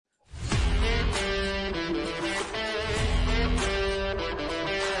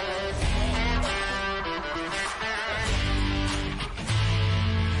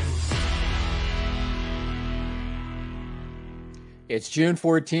It's June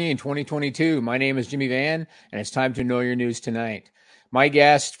 14, 2022. My name is Jimmy Van, and it's time to know your news tonight. My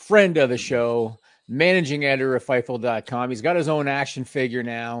guest, friend of the show, managing editor of Fightful.com. He's got his own action figure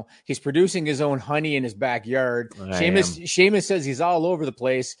now. He's producing his own honey in his backyard. Seamus says he's all over the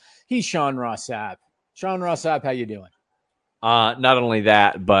place. He's Sean Ross Sapp. Sean Ross Sapp, how you doing? Not only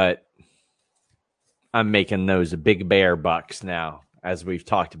that, but I'm making those big bear bucks now, as we've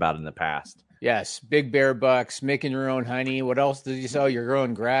talked about in the past. Yes, big bear bucks, making your own honey. What else did you sell? You're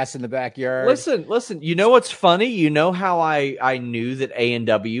growing grass in the backyard. Listen. You know what's funny? You know how I knew that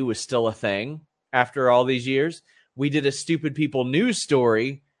A&W was still a thing after all these years? We did a Stupid People news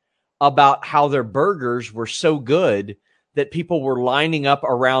story about how their burgers were so good that people were lining up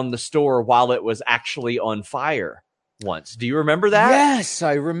around the store while it was actually on fire once. Do you remember that? Yes,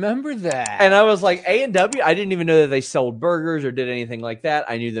 I remember that. And I was like, A&W? I didn't even know that they sold burgers or did anything like that.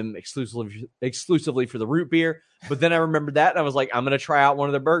 I knew them exclusively for the root beer. But then I remembered that, and I was like, I'm going to try out one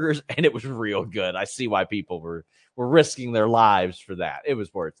of their burgers, and it was real good. I see why people were risking their lives for that. It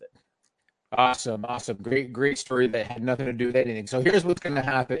was worth it. Awesome. Great story that had nothing to do with anything. So here's what's going to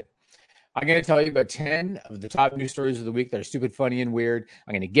happen. I'm going to tell you about 10 of the top news stories of the week that are stupid, funny, and weird.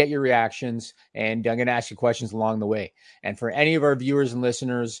 I'm going to get your reactions, and I'm going to ask you questions along the way. And for any of our viewers and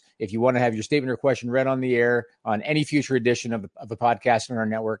listeners, if you want to have your statement or question read on the air on any future edition of the podcast on our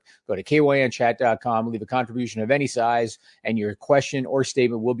network, go to kynchat.com, leave a contribution of any size, and your question or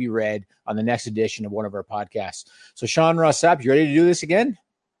statement will be read on the next edition of one of our podcasts. So Sean Ross Sapp, you ready to do this again?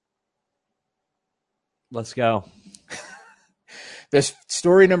 Let's go. This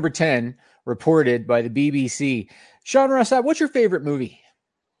story number 10, reported by the BBC. Sean Ross Sapp, what's your favorite movie?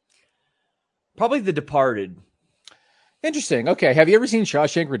 Probably The Departed. Interesting. Okay. Have you ever seen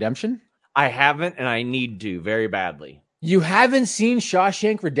Shawshank Redemption? I haven't, and I need to very badly. You haven't seen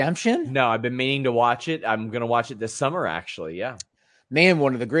Shawshank Redemption? No, I've been meaning to watch it. I'm going to watch it this summer, actually. Yeah. Man,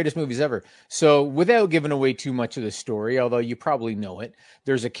 one of the greatest movies ever. So without giving away too much of the story, although you probably know it,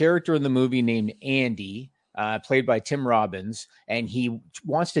 there's a character in the movie named Andy, played by Tim Robbins, and he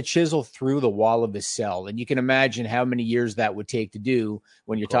wants to chisel through the wall of his cell. And you can imagine how many years that would take to do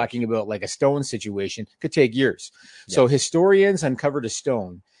when you're talking about like a stone situation. Could take years. Yeah. So historians uncovered a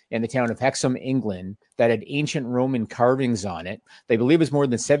stone in the town of Hexham, England, that had ancient Roman carvings on it. They believe it's more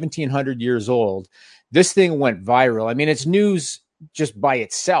than 1,700 years old. This thing went viral. I mean, it's news just by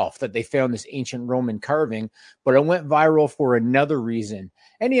itself that they found this ancient Roman carving, but it went viral for another reason.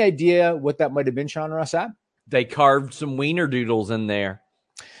 Any idea what that might have been, Sean Ross Sapp? They carved some wiener doodles in there.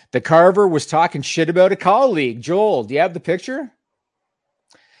 The carver was talking shit about a colleague. Joel, do you have the picture?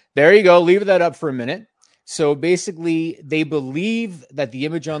 There you go. Leave that up for a minute. So basically, they believe that the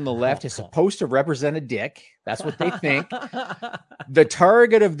image on the left is supposed to represent a dick. That's what they think. The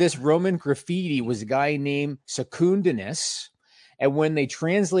target of this Roman graffiti was a guy named Secundinus. And when they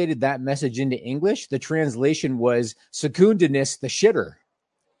translated that message into English, the translation was Secundinus the shitter.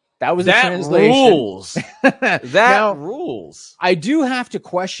 That was the translation. Rules. That rules. I do have to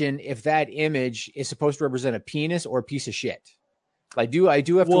question if that image is supposed to represent a penis or a piece of shit. I do have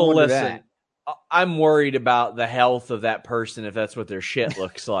to wonder that. I'm worried about the health of that person if that's what their shit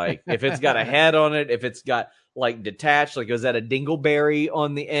looks like. If it's got a head on it, if it's got like detached, like was that a dingleberry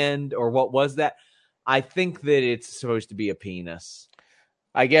on the end or what was that? I think that it's supposed to be a penis.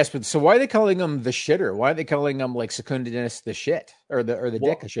 I guess, but so why are they calling him the shitter? Why are they calling him like Secundinus the shit or the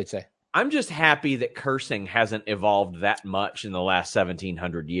dick, I should say? I'm just happy that cursing hasn't evolved that much in the last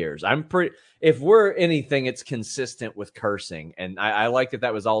 1,700 years. If we're anything, it's consistent with cursing. And I like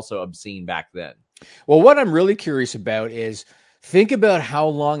that was also obscene back then. Well, what I'm really curious about is think about how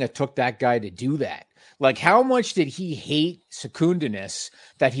long it took that guy to do that. Like, how much did he hate Secundinus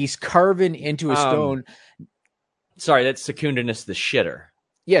that he's carving into a stone? Sorry, that's Secundinus the shitter.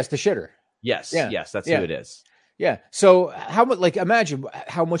 Yes, the shitter. Yes, yeah. Yes, that's who it is. Yeah. So how much? Like, imagine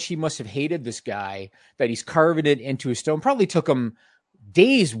how much he must have hated this guy that he's carving it into a stone. Probably took him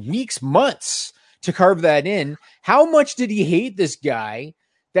days, weeks, months to carve that in. How much did he hate this guy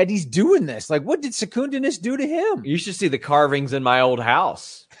that he's doing this? Like, what did Secundinus do to him? You should see the carvings in my old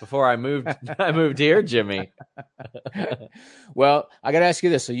house before I moved. I moved here, Jimmy. Well, I got to ask you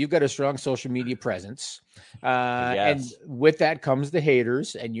this. So you've got a strong social media presence. Yes. And with that comes the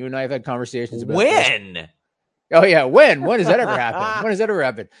haters. And you and I have had conversations about when. This. Oh, yeah. When does that ever happen? When does that ever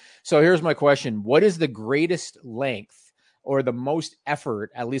happen? So here's my question. What is the greatest length or the most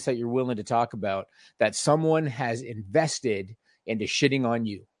effort, at least that you're willing to talk about, that someone has invested into shitting on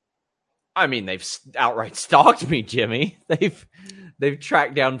you? I mean, they've outright stalked me, Jimmy. They've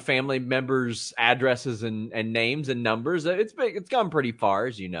tracked down family members' addresses and names and numbers. It's gone pretty far,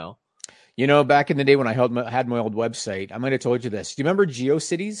 as you know. You know, back in the day when I had my old website, I might have told you this. Do you remember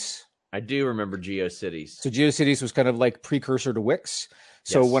GeoCities? I do remember GeoCities. So GeoCities was kind of like precursor to Wix.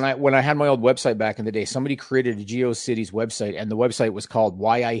 So Yes. when I had my old website back in the day, somebody created a GeoCities website, and the website was called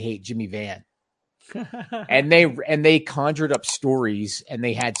 "Why I Hate Jimmy Van." And they conjured up stories, and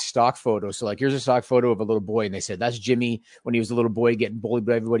they had stock photos. So like, here's a stock photo of a little boy, and they said that's Jimmy when he was a little boy getting bullied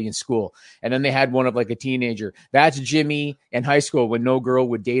by everybody in school. And then they had one of like a teenager. That's Jimmy in high school when no girl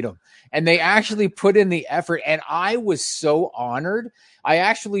would date him. And they actually put in the effort, and I was so honored. I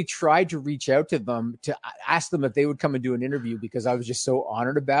actually tried to reach out to them to ask them if they would come and do an interview because I was just so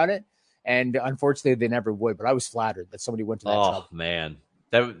honored about it. And unfortunately, they never would. But I was flattered that somebody went to that trouble. Oh man,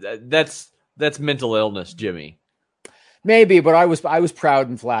 that's mental illness, Jimmy. Maybe, but I was proud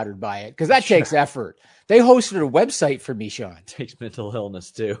and flattered by it because that takes effort. They hosted a website for me, Sean. It takes mental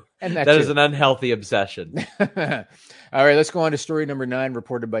illness too, And that is an unhealthy obsession. All right, let's go on to story number 9,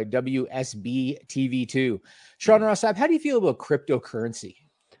 reported by WSB TV2. Sean Rossap, how do you feel about cryptocurrency?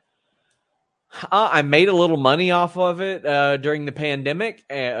 I made a little money off of it during the pandemic,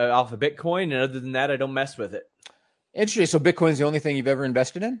 off of Bitcoin, and other than that, I don't mess with it. Interesting. So Bitcoin's the only thing you've ever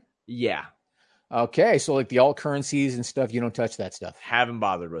invested in? Yeah. Okay, so like the alt currencies and stuff, you don't touch that stuff. Haven't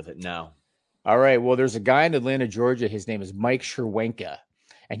bothered with it, no. All right, well, there's a guy in Atlanta, Georgia. His name is Mike Sherwenka,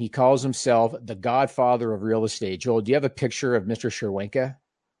 and he calls himself the godfather of real estate. Joel, do you have a picture of Mr. Sherwenka?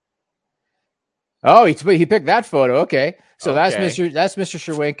 Oh, he picked that photo. Okay, so that's Mr.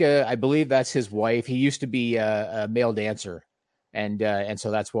 Sherwenka. I believe that's his wife. He used to be a male dancer, and so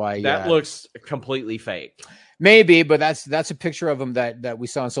that's why that looks completely fake. Maybe, but that's a picture of him that we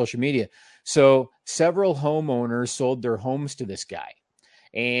saw on social media. So several homeowners sold their homes to this guy,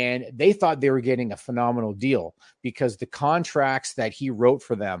 and they thought they were getting a phenomenal deal because the contracts that he wrote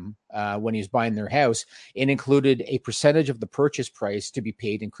for them when he was buying their house, it included a percentage of the purchase price to be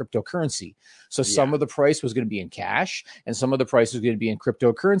paid in cryptocurrency. So some of the price was going to be in cash and some of the price was going to be in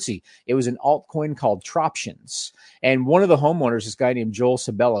cryptocurrency. It was an altcoin called Troptions. And one of the homeowners, this guy named Joel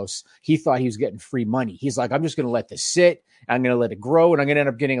Sabelos, he thought he was getting free money. He's like, I'm just going to let this sit. I'm going to let it grow, and I'm going to end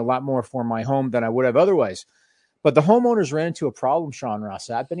up getting a lot more for my home than I would have otherwise. But the homeowners ran into a problem, Sean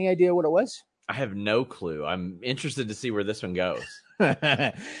Rossap. Any idea what it was? I have no clue. I'm interested to see where this one goes.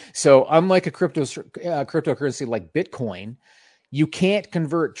 So unlike a cryptocurrency like Bitcoin, you can't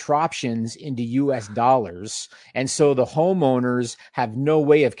convert Troptions into US dollars. And so the homeowners have no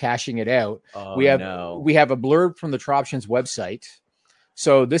way of cashing it out. We have a blurb from the Troptions website.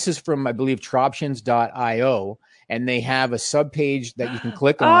 So this is from, I believe, Troptions.io, and they have a subpage that you can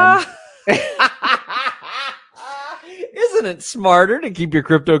click on. Isn't it smarter to keep your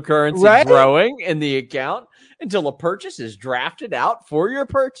cryptocurrency growing in the account until a purchase is drafted out for your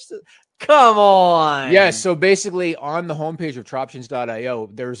purchases? Come on. Yes. So basically on the homepage of Troptions.io,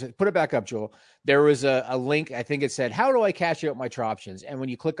 put it back up, Joel. There was a link. I think it said, how do I cash out my Troptions? And when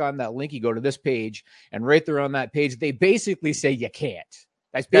you click on that link, you go to this page, and right there on that page, they basically say you can't.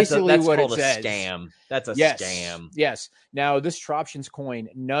 That's basically what it says. That's a scam. That's a scam. Yes. Now, this Troptions coin,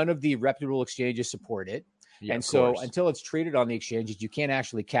 none of the reputable exchanges support it. Yeah, and so until it's traded on the exchanges, you can't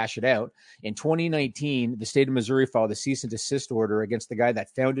actually cash it out. In 2019, the state of Missouri filed a cease and desist order against the guy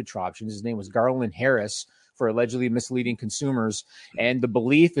that founded Troptions. His name was Garland Harris, for allegedly misleading consumers. And the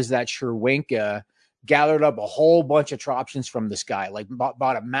belief is that Sherwenka gathered up a whole bunch of Troptions from this guy, like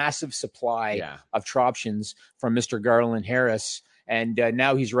bought a massive supply of Troptions from Mr. Garland Harris. And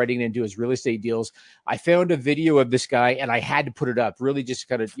now he's writing into his real estate deals. I found a video of this guy, and I had to put it up, really just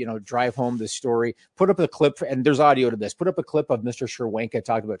kind of, drive home this story. Put up a clip, and there's audio to this. Put up a clip of Mr. Sherwenka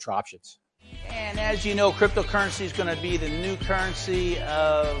talking about Troptions. And as you know, cryptocurrency is going to be the new currency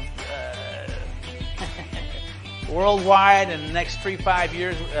of worldwide in the next 3-5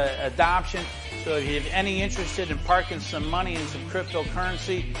 years adoption. So if you have any interested in parking some money in some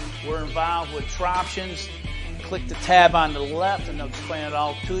cryptocurrency, we're involved with Troptions. Click the tab on the left and they'll explain it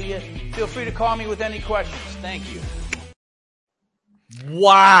all to you. Feel free to call me with any questions. Thank you.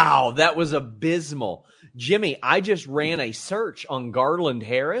 Wow, that was abysmal. Jimmy, I just ran a search on Garland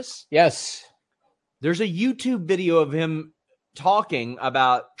Harris. Yes. There's a YouTube video of him talking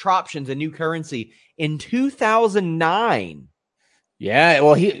about Troptions, a new currency, in 2009. Yeah,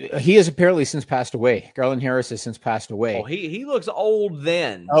 well, he has apparently since passed away. Garland Harris has since passed away. Oh, he looks old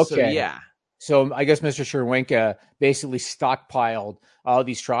then. Okay. So, yeah. So I guess Mr. Sherwenka basically stockpiled all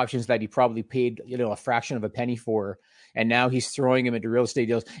these Troptions that he probably paid, a fraction of a penny for. And now he's throwing them into real estate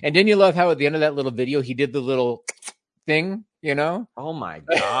deals. And didn't you love how at the end of that little video, he did the little thing, Oh my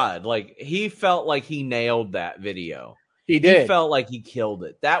God. Like he felt like he nailed that video. He did. He felt like he killed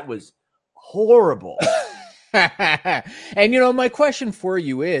it. That was horrible. And, my question for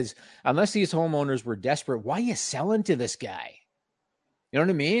you is, unless these homeowners were desperate, why are you selling to this guy? You know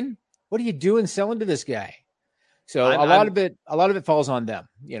what I mean? What are you doing selling to this guy? So a lot of it falls on them.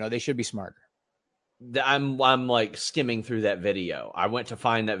 They should be smarter. I'm like skimming through that video. I went to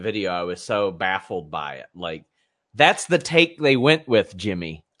find that video. I was so baffled by it. Like, that's the take they went with,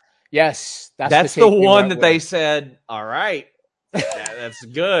 Jimmy. Yes, that's the one that they said, all right, that's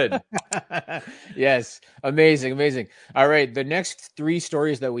good. Yes, amazing. All right, the next 3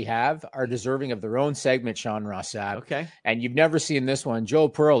 stories that we have are deserving of their own segment, Sean Rossap. Okay. And you've never seen this one. Joe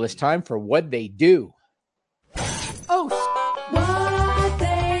Pearl, it's time for What They Do. Oh,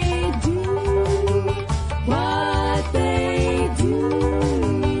 what they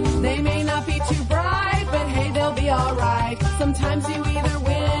do. They may not be too bright, but hey, they'll be all right. Sometimes you either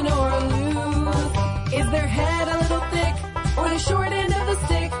win or lose. Is their head a little thick or the short end of the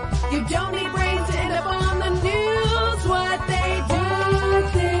stick? You don't need brains to end up on the news. What they do.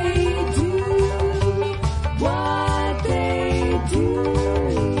 What they do.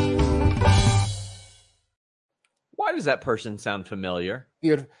 Why does that person sound familiar?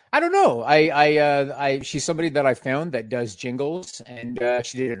 I don't know. She's somebody that I found that does jingles, and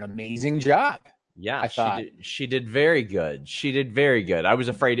she did an amazing job. Yeah, she did very good. She did very good. I was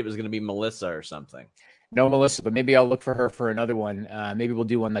afraid it was going to be Melissa or something. No, Melissa, but maybe I'll look for her for another one. Maybe we'll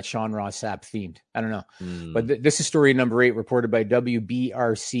do one that's Sean Rossap themed. I don't know. But this is story number 8, reported by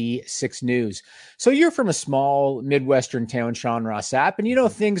WBRC 6 News. So you're from a small Midwestern town, Sean Rossap,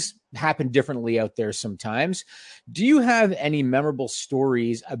 and things happen differently out there sometimes. Do you have any memorable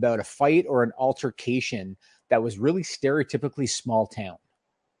stories about a fight or an altercation that was really stereotypically small town?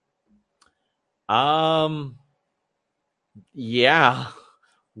 Yeah.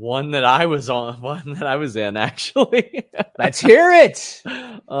 One that I was in, actually. Let's hear it.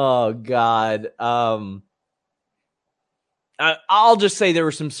 Oh, God. I'll just say there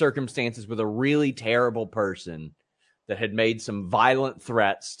were some circumstances with a really terrible person that had made some violent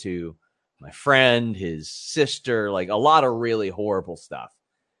threats to my friend, his sister, like a lot of really horrible stuff.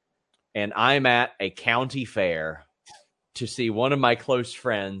 And I'm at a county fair to see one of my close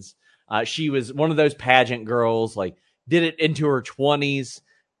friends. She was one of those pageant girls, like did it into her 20s.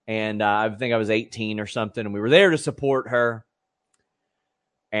 And I think I was 18 or something. And we were there to support her.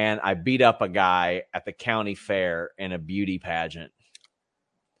 And I beat up a guy at the county fair in a beauty pageant.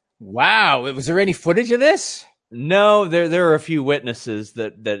 Wow. Was there any footage of this? No, there are a few witnesses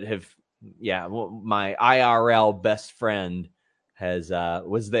that have, my IRL best friend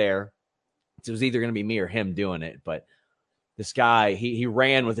was there. It was either going to be me or him doing it, but this guy, he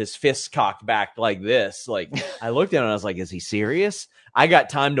ran with his fists cocked back like this. Like, I looked at him and I was like, is he serious? I got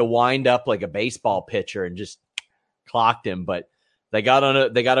time to wind up like a baseball pitcher and just clocked him, but they got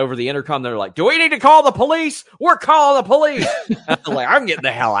over the intercom. They're like, do we need to call the police? We're calling the police. I'm like, I'm getting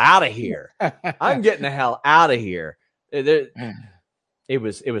the hell out of here. I'm getting the hell out of here. It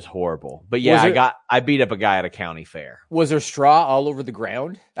was horrible. But yeah, I beat up a guy at a county fair. Was there straw all over the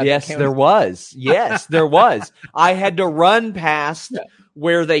ground? Yes, there was. Yes, there was. I had to run past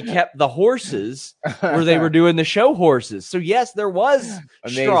where they kept the horses, where they were doing the show horses. So yes, there was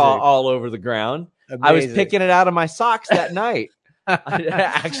straw all over the ground. Amazing. I was picking it out of my socks that night.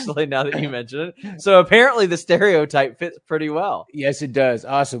 Actually, now that you mention it. So apparently the stereotype fits pretty well. Yes, it does.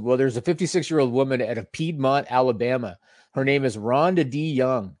 Awesome. Well, there's a 56-year-old woman out of Piedmont, Alabama. Her name is Rhonda D.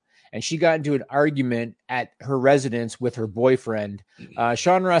 Young, and she got into an argument at her residence with her boyfriend.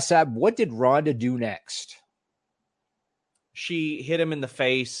 Sean Rossap, what did Rhonda do next? She hit him in the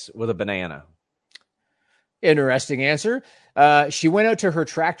face with a banana. Interesting answer. She went out to her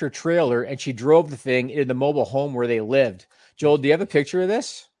tractor trailer, and she drove the thing into the mobile home where they lived. Joel, do you have a picture of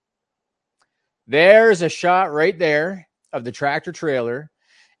this? There's a shot right there of the tractor trailer.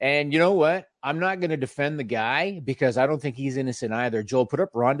 And you know what? I'm not going to defend the guy because I don't think he's innocent either. Joel, put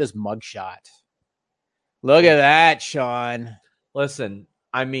up Rhonda's mugshot. Look at that, Sean. Listen,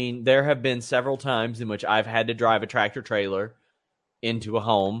 I mean, there have been several times in which I've had to drive a tractor trailer into a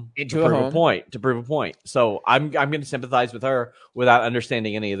home to prove a point. So I'm going to sympathize with her without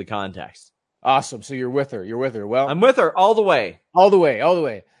understanding any of the context. Awesome. So you're with her. Well, I'm with her all the way. All the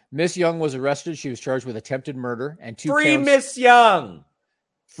way. Miss Young was arrested. She was charged with attempted murder and 2 counts. Miss Young.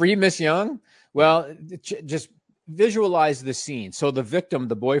 Free Miss Young? Well, just visualize the scene. So the victim,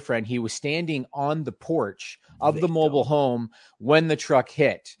 the boyfriend, he was standing on the porch of the mobile home when the truck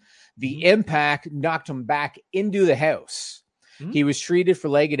hit. The impact knocked him back into the house. He was treated for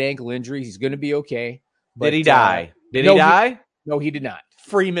leg and ankle injuries. He's going to be okay. Did he die? Did he die? No, he did not.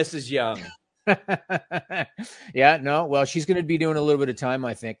 Free Mrs. Young. Yeah, no. Well, she's going to be doing a little bit of time,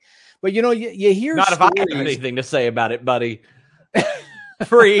 I think. But you hear Not if I have anything to say about it, buddy.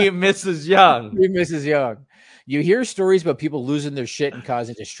 Free Mrs. Young. Free Mrs. Young. You hear stories about people losing their shit and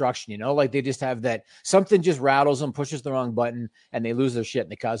causing destruction. Like they just have that something just rattles them, pushes the wrong button, and they lose their shit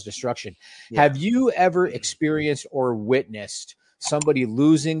and they cause destruction. Yeah. Have you ever experienced or witnessed somebody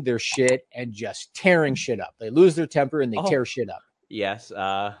losing their shit and just tearing shit up? They lose their temper and they tear shit up. Yes.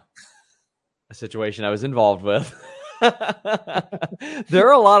 A situation I was involved with. There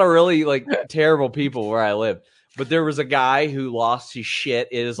are a lot of really terrible people where I live, but there was a guy who lost his shit.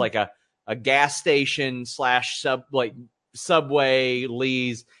 It is like a gas station / Subway,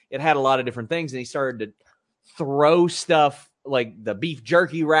 Lee's. It had a lot of different things, and he started to throw stuff like the beef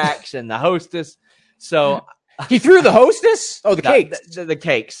jerky racks and the Hostess. So he threw the Hostess? Oh, the cakes. The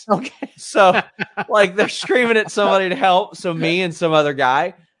cakes. Okay. So they're screaming at somebody to help. So me and some other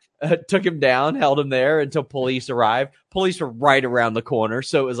guy took him down, held him there until police arrived. Police were right around the corner.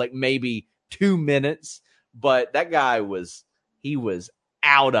 So it was maybe 2 minutes, but that guy was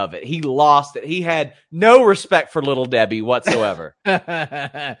out of it. He lost it. He had no respect for little Debbie whatsoever.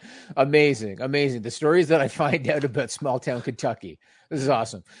 Amazing. The stories that I find out about small town Kentucky. This is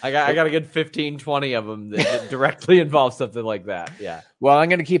awesome. I got a good 15, 20 of them that directly involve something like that. Yeah. Well, I'm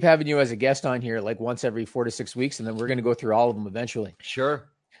going to keep having you as a guest on here once every 4 to 6 weeks, and then we're going to go through all of them eventually. Sure.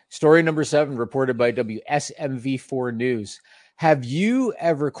 Story number 7, reported by WSMV4 News. Have you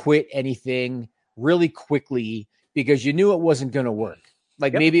ever quit anything really quickly because you knew it wasn't going to work?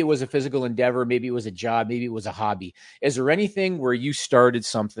 Maybe it was a physical endeavor, maybe it was a job, maybe it was a hobby. Is there anything where you started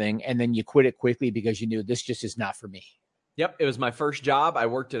something and then you quit it quickly because you knew this just is not for me? Yep. It was my first job. I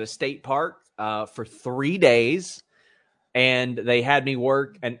worked at a state park for 3 days, and they had me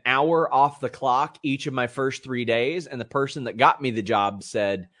work an hour off the clock each of my first 3 days. And the person that got me the job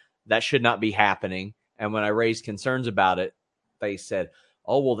said that should not be happening. And when I raised concerns about it, they said,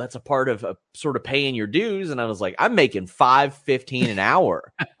 oh, well, that's a part of sort of paying your dues. And I was like, I'm making $5.15 an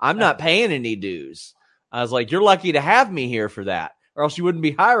hour. I'm not paying any dues. I was like, you're lucky to have me here for that, or else you wouldn't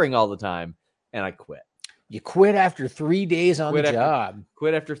be hiring all the time. And I quit. You quit after 3 days on the job.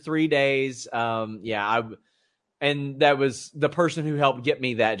 Quit after 3 days. And that was the person who helped get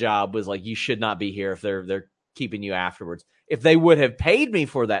me that job was like, you should not be here if they're keeping you afterwards. If they would have paid me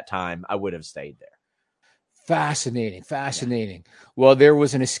for that time, I would have stayed there. Fascinating. Yeah. Well, there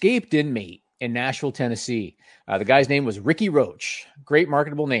was an escaped inmate in Nashville, Tennessee. The guy's name was Ricky Roach. Great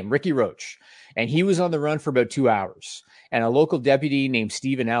marketable name, Ricky Roach. And he was on the run for about 2 hours. And a local deputy named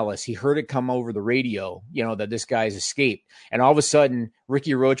Stephen Ellis, he heard it come over the radio, that this guy's escaped. And all of a sudden,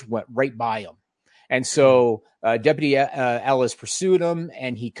 Ricky Roach went right by him. And so Deputy Ellis pursued him,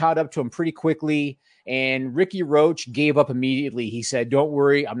 and he caught up to him pretty quickly. And Ricky Roach gave up immediately. He said, don't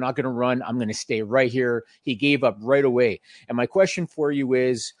worry, I'm not going to run. I'm going to stay right here. He gave up right away. And my question for you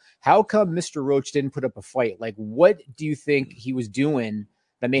is, how come Mr. Roach didn't put up a fight? What do you think he was doing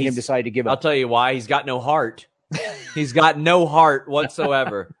that made him decide to give up? I'll tell you why. He's got no heart. He's got no heart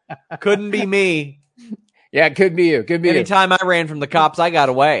whatsoever. Couldn't be me. Yeah, it could be you. Anytime I ran from the cops, I got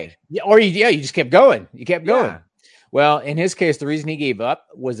away. Yeah, or you just kept going. You kept going. Yeah. Well, in his case, the reason he gave up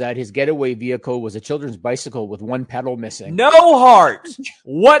was that his getaway vehicle was a children's bicycle with one pedal missing. No heart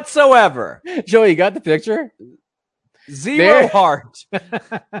whatsoever. Joey, you got the picture? Zero heart.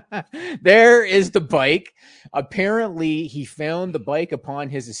 There is the bike. Apparently, he found the bike upon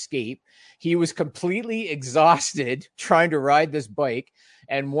his escape. He was completely exhausted trying to ride this bike.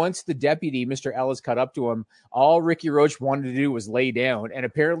 And once the deputy, Mr. Ellis, caught up to him, all Ricky Roach wanted to do was lay down. And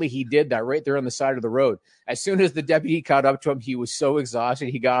apparently he did that right there on the side of the road. As soon as the deputy caught up to him, he was so exhausted.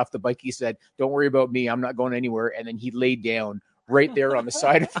 He got off the bike. He said, don't worry about me. I'm not going anywhere. And then he laid down right there on the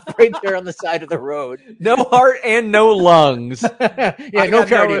side of the road. No heart and no lungs. Yeah, no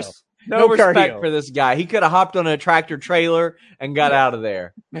cardio. No respect for this guy. He could have hopped on a tractor trailer and got out of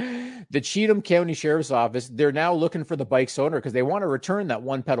there. The Cheatham County Sheriff's Office, they're now looking for the bike's owner because they want to return that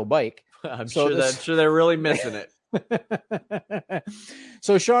one pedal bike. I'm sure they're really missing it.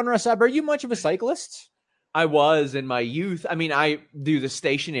 So, Sean Rossab, are you much of a cyclist? I was in my youth. I mean, I do the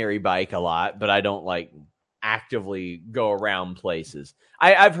stationary bike a lot, but I don't actively go around places.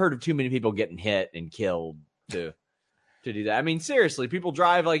 I've heard of too many people getting hit and killed to do that. I mean, seriously, people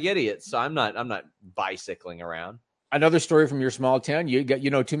drive like idiots, so I'm not bicycling around. Another story from your small town. You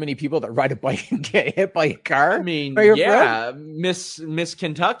got too many people that ride a bike and get hit by a car. I mean, yeah, Miss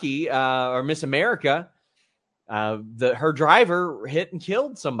Kentucky or Miss America, her driver hit and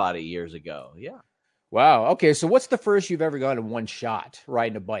killed somebody years ago. Yeah. Wow. Okay. So what's the first you've ever gone in one shot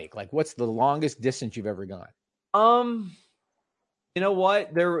riding a bike? What's the longest distance you've ever gone? You know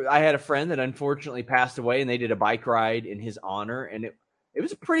what? I had a friend that unfortunately passed away, and they did a bike ride in his honor, and it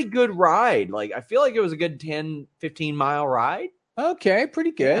was a pretty good ride. Like, I feel like it was a good 10, 15-mile ride. Okay,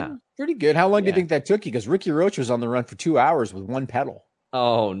 pretty good. Yeah. Pretty good. How long do you Yeah. think that took you? Because Ricky Roach was on the run for 2 hours with one pedal.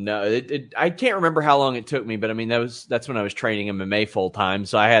 Oh no, I can't remember how long it took me, but I mean that's when I was training MMA full time,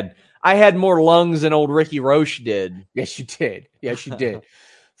 so I had more lungs than old Ricky Roche did. Yes, you did. Yes, you did.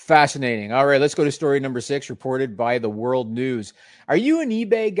 Fascinating. All right, let's go to story number 6, reported by the World News. Are you an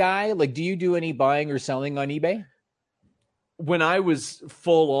eBay guy? Like, do you do any buying or selling on eBay? When I was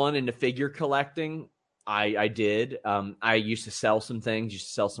full on into figure collecting, I did. I used to sell some things, used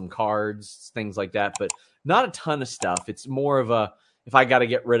to sell some cards, things like that, but not a ton of stuff. It's more of a, if I got to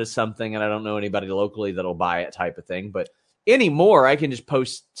get rid of something and I don't know anybody locally that'll buy it type of thing. But anymore, I can just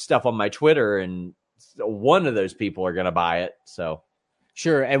post stuff on my Twitter and one of those people are going to buy it. So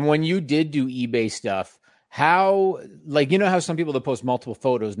Sure. And when you did do eBay stuff, how, like, you know how some people that post multiple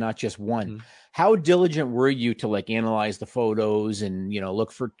photos, not just one, Mhm. how diligent were you to like analyze the photos and,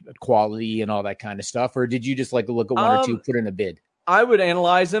 look for quality and all that kind of stuff? Or did you just like look at one or two, put in a bid? I would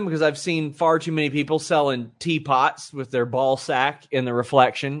analyze them because I've seen far too many people selling teapots with their ball sack in the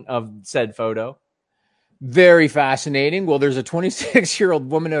reflection of said photo. Very fascinating. Well, there's a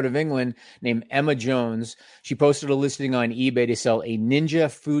 26-year-old woman out of England named Emma Jones. She posted a listing on eBay to sell a Ninja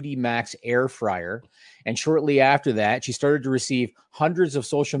Foodie Max air fryer. And shortly after that, she started to receive hundreds of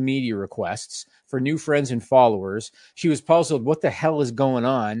social media requests for new friends and followers. She was puzzled. What the hell is going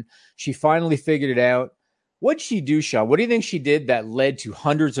on? She finally figured it out. What'd she do, Sean? What do you think she did that led to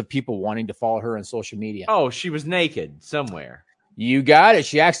hundreds of people wanting to follow her on social media? Oh, she was naked somewhere. You got it.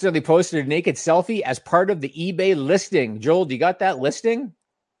 She accidentally posted a naked selfie as part of the eBay listing. Joel, do you got that listing?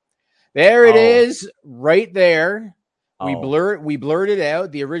 There it is, right there. We blurred it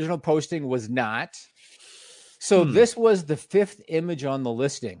out. The original posting was not. So this was the 5th image on the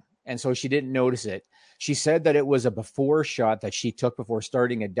listing, and so she didn't notice it. She said that it was a before shot that she took before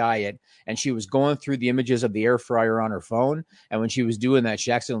starting a diet, and she was going through the images of the air fryer on her phone, and when she was doing that,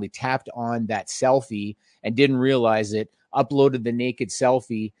 she accidentally tapped on that selfie and didn't realize it, uploaded the naked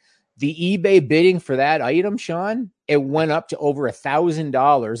selfie. The eBay bidding for that item, Sean, it went up to over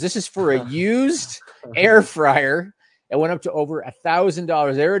 $1,000. This is for a used air fryer. It went up to over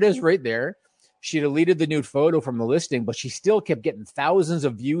 $1,000. There it is right there. She deleted the nude photo from the listing, but she still kept getting thousands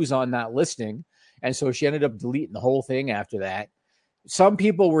of views on that listing. And so she ended up deleting the whole thing after that. Some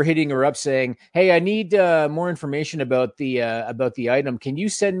people were hitting her up saying, "Hey, I need more information about the item. Can you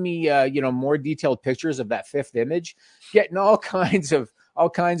send me more detailed pictures of that 5th image?" Getting all kinds of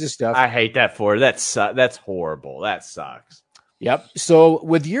stuff. I hate that for her. That's horrible. That sucks. Yep. So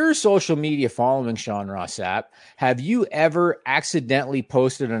with your social media following, Sean Rossap, have you ever accidentally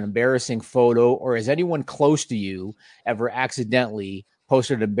posted an embarrassing photo, or has anyone close to you ever accidentally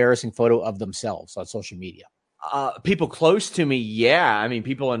posted an embarrassing photo of themselves on social media? People close to me, yeah. I mean,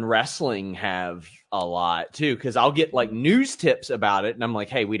 people in wrestling have a lot too, because I'll get like news tips about it, and I'm like,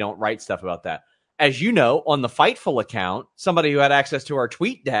 hey, we don't write stuff about that. As you know, on the Fightful account, somebody who had access to our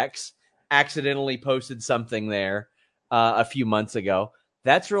tweet decks accidentally posted something there a few months ago.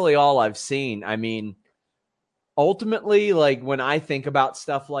 That's really all I've seen. I mean, ultimately, like when I think about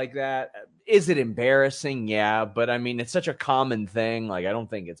stuff like that, is it embarrassing? Yeah, but I mean, it's such a common thing. Like, I don't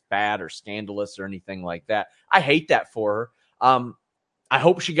think it's bad or scandalous or anything like that. I hate that for her. I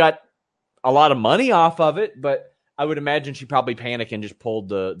hope she got a lot of money off of it, but I would imagine she probably panicked and just pulled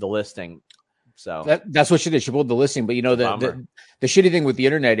the listing. So that's what she did. She pulled the listing, but the shitty thing with the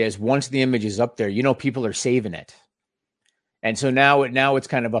internet is once the image is up there, people are saving it. And so now it's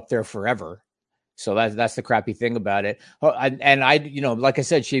kind of up there forever. So that's the crappy thing about it. And I, like I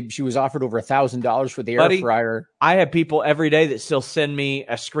said, she was offered over $1,000 for the air fryer. I have people every day that still send me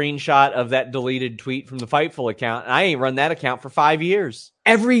a screenshot of that deleted tweet from the Fightful account. And I ain't run that account for 5 years.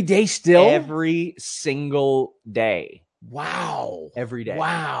 Every day still? Every single day. Wow. Every day.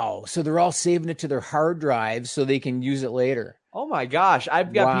 Wow. So they're all saving it to their hard drives so they can use it later. Oh my gosh.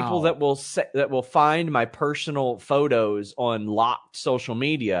 I've got people that will find my personal photos on locked social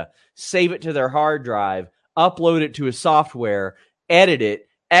media, save it to their hard drive, upload it to a software, edit it,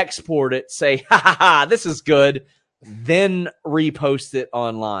 export it, say, ha ha ha, this is good, then repost it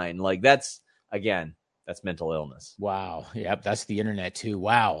online. Like that's mental illness. Wow. Yep. That's the internet too.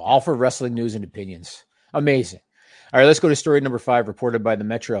 Wow. All for wrestling news and opinions. Amazing. All right, let's go to story number 5, reported by the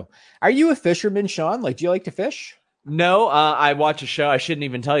Metro. Are you a fisherman, Sean? Like, do you like to fish? No, I watch a show. I shouldn't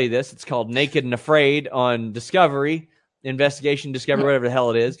even tell you this. It's called Naked and Afraid on Discovery, Investigation Discovery, whatever the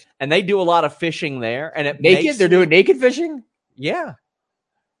hell it is. And they do a lot of fishing there. And They're doing naked fishing? Yeah.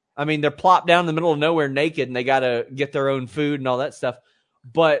 I mean, they're plopped down in the middle of nowhere naked and they got to get their own food and all that stuff.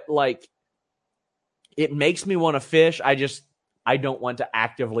 But like, it makes me want to fish. I don't want to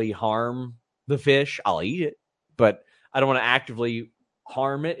actively harm the fish. I'll eat it, but I don't want to actively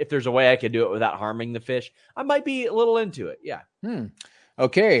harm it. If there's a way I could do it without harming the fish, I might be a little into it. Yeah.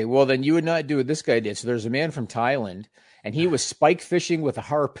 Okay. Well, then you would not do what this guy did. So there's a man from Thailand and he was spike fishing with a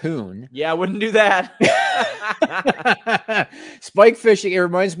harpoon. Yeah, I wouldn't do that. Spike fishing. It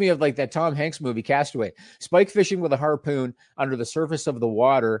reminds me of like that Tom Hanks movie, Castaway. Spike fishing with a harpoon under the surface of the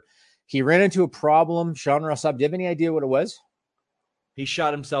water. He ran into a problem. Sean Rossap, do you have any idea what it was? He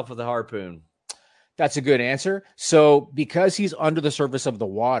shot himself with a harpoon. That's a good answer. So because he's under the surface of the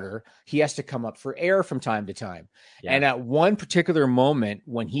water, he has to come up for air from time to time. Yeah. And at one particular moment,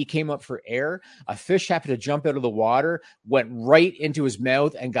 when he came up for air, a fish happened to jump out of the water, went right into his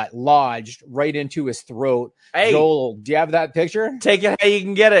mouth and got lodged right into his throat. Hey, Joel, do you have that picture? Take it how you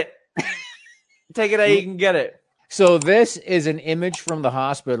can get it. Take it how you can get it. So this is an image from the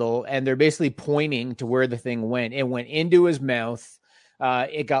hospital, and they're basically pointing to where the thing went. It went into his mouth.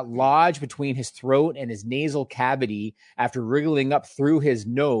 It got lodged between his throat and his nasal cavity after wriggling up through his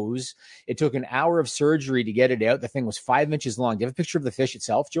nose. It took an hour of surgery to get it out. The thing was 5 inches long. Do you have a picture of the fish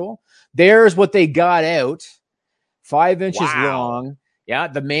itself, Joel? There's what they got out. 5 inches long. Yeah,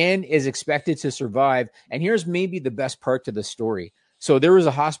 the man is expected to survive. And here's maybe the best part to the story. So there was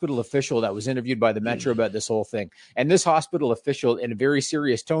a hospital official that was interviewed by the Metro about this whole thing. And this hospital official, in a very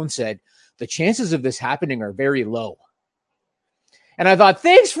serious tone, said, the chances of this happening are very low. And I thought,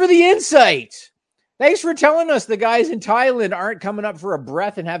 thanks for the insight. Thanks for telling us the guys in Thailand aren't coming up for a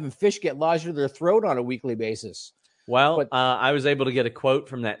breath and having fish get lodged in their throat on a weekly basis. Well, I was able to get a quote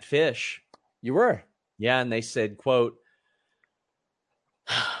from that fish. You were? Yeah, and they said, quote,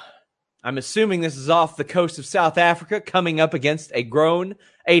 I'm assuming this is off the coast of South Africa, coming up against a grown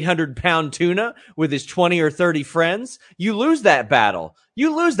 800-pound tuna with his 20 or 30 friends. You lose that battle.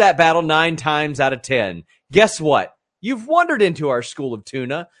 You lose that battle 9 times out of 10. Guess what? You've wandered into our school of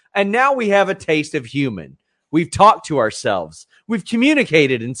tuna, and now we have a taste of human. We've talked to ourselves. We've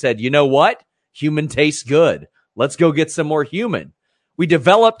communicated and said, you know what? Human tastes good. Let's go get some more human. We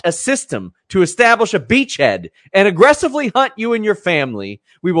developed a system to establish a beachhead and aggressively hunt you and your family.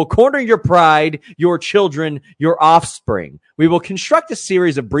 We will corner your pride, your children, your offspring. We will construct a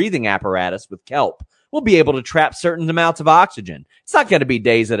series of breathing apparatus with kelp. We'll be able to trap certain amounts of oxygen. It's not going to be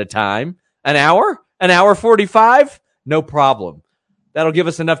days at a time. An hour? An hour 45? No problem. That'll give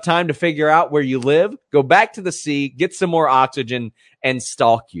us enough time to figure out where you live, go back to the sea, get some more oxygen, and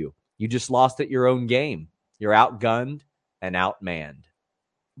stalk you. You just lost at your own game. You're outgunned and outmanned.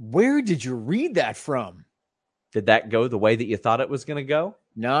 Where did you read that from? Did that go the way that you thought it was going to go?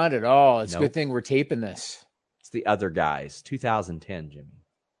 Not at all. It's Nope. a good thing we're taping this. It's The Other Guys, 2010, Jimmy.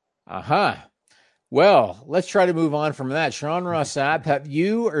 Uh-huh. Well, let's try to move on from that. Sean Rossap, have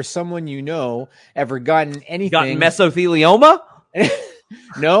you or someone you know ever gotten anything? Gotten mesothelioma?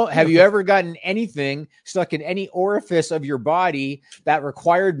 No. Have you ever gotten anything stuck in any orifice of your body that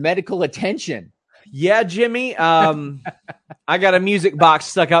required medical attention? Yeah, Jimmy. I got a music box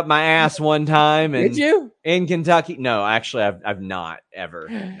stuck up my ass one time. And Did you? In Kentucky? No, actually, I've not ever.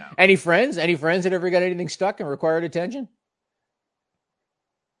 No. Any friends? Any friends that ever got anything stuck and required attention?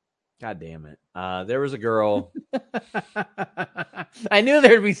 God damn it. There was a girl. I knew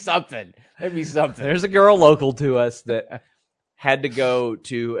there'd be something. There'd be something. There's a girl local to us that had to go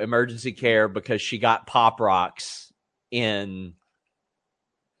to emergency care because she got Pop Rocks in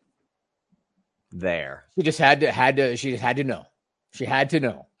there. She just had to. She just had to know. She had to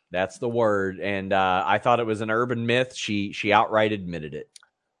know. That's the word. And I thought it was an urban myth. She outright admitted it.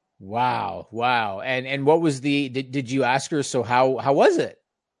 Wow. And what was did you ask her? So how was it?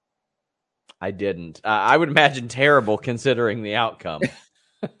 I didn't. I would imagine terrible considering the outcome.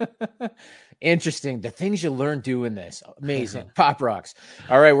 Interesting. The things you learn doing this. Amazing. Pop Rocks.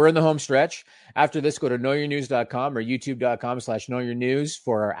 All right. We're in the home stretch. After this, go to knowyournews.com or youtube.com/knowyournews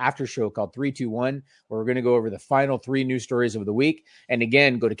for our after show called 321, where we're going to go over the final 3 news stories of the week. And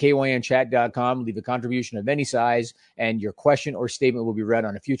again, go to kynchat.com, leave a contribution of any size, and your question or statement will be read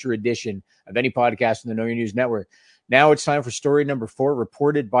on a future edition of any podcast in the Know Your News Network. Now it's time for story number 4,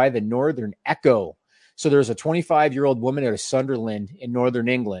 reported by the Northern Echo. So there's a 25-year-old woman out of Sunderland in Northern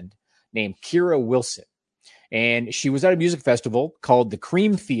England named Kira Wilson. And she was at a music festival called the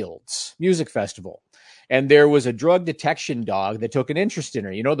Creamfields Music Festival. And there was a drug detection dog that took an interest in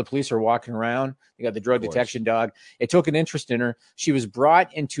her. You know, the police are walking around. They got the drug detection dog. It took an interest in her. She was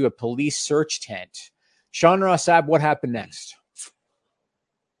brought into a police search tent. Sean Rossab, what happened next?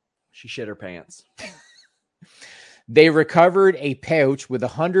 She shit her pants. They recovered a pouch with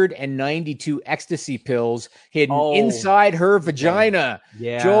 192 ecstasy pills hidden inside her vagina.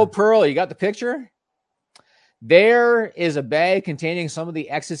 Yeah. Joel Pearl, you got the picture? There is a bag containing some of the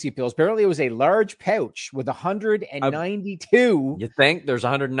ecstasy pills. Apparently, it was a large pouch with 192. You think there's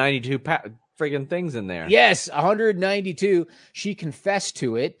 192 friggin' things in there? Yes, 192. She confessed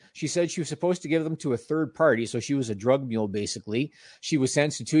to it. She said she was supposed to give them to a third party, so she was a drug mule, basically. She was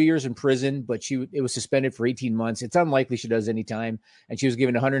sentenced to 2 years in prison, but it was suspended for 18 months. It's unlikely she does any time, and she was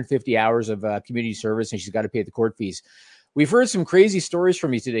given 150 hours of community service, and she's got to pay the court fees. We've heard some crazy stories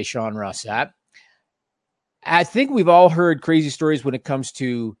from you today, Sean Rossap. I think we've all heard crazy stories when it comes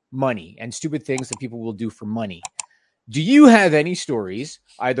to money and stupid things that people will do for money. Do you have any stories,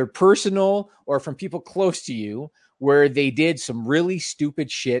 either personal or from people close to you, where they did some really stupid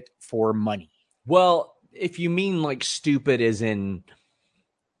shit for money? Well, if you mean like stupid as in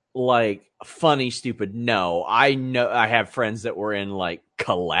like funny stupid, no. I know I have friends that were in like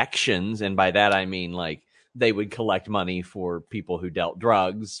collections, and by that I mean like they would collect money for people who dealt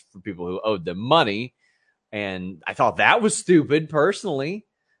drugs, for people who owed them money. And I thought that was stupid, personally.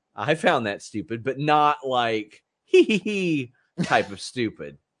 I found that stupid, but not like hee type of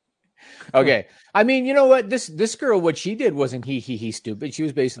stupid. Okay. I mean, you know what? This girl, what she did wasn't hee stupid. She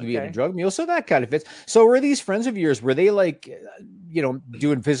was basically being a drug mule, so that kind of fits. So were these friends of yours, were they like,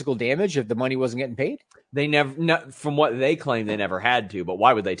 doing physical damage if the money wasn't getting paid? They never, from what they claim, they never had to, but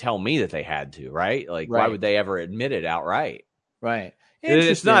why would they tell me that they had to, right? Like, why would they ever admit it outright? Right.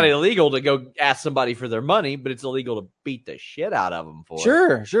 It's not illegal to go ask somebody for their money, but it's illegal to beat the shit out of them for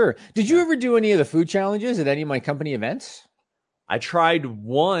it. Sure. Did you ever do any of the food challenges at any of my company events? I tried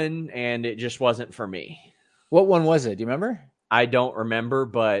one, and it just wasn't for me. What one was it? Do you remember? I don't remember,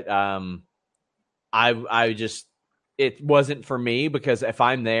 but it wasn't for me, because if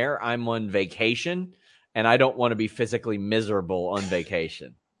I'm there, I'm on vacation, and I don't want to be physically miserable on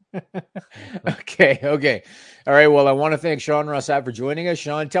vacation. Okay. All right. Well, I want to thank Sean Rossap for joining us.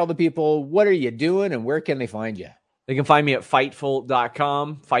 Sean, tell the people, what are you doing and where can they find you? They can find me at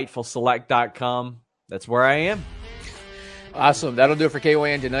Fightful.com, FightfulSelect.com. That's where I am. Awesome. That'll do it for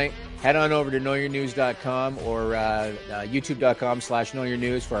KYN tonight. Head on over to knowyournews.com or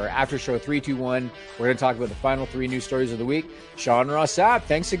youtube.com/knowyournews for our after show 321. We're going to talk about the final 3 news stories of the week. Sean Rossap,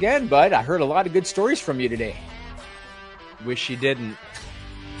 thanks again, bud. I heard a lot of good stories from you today. Wish you didn't.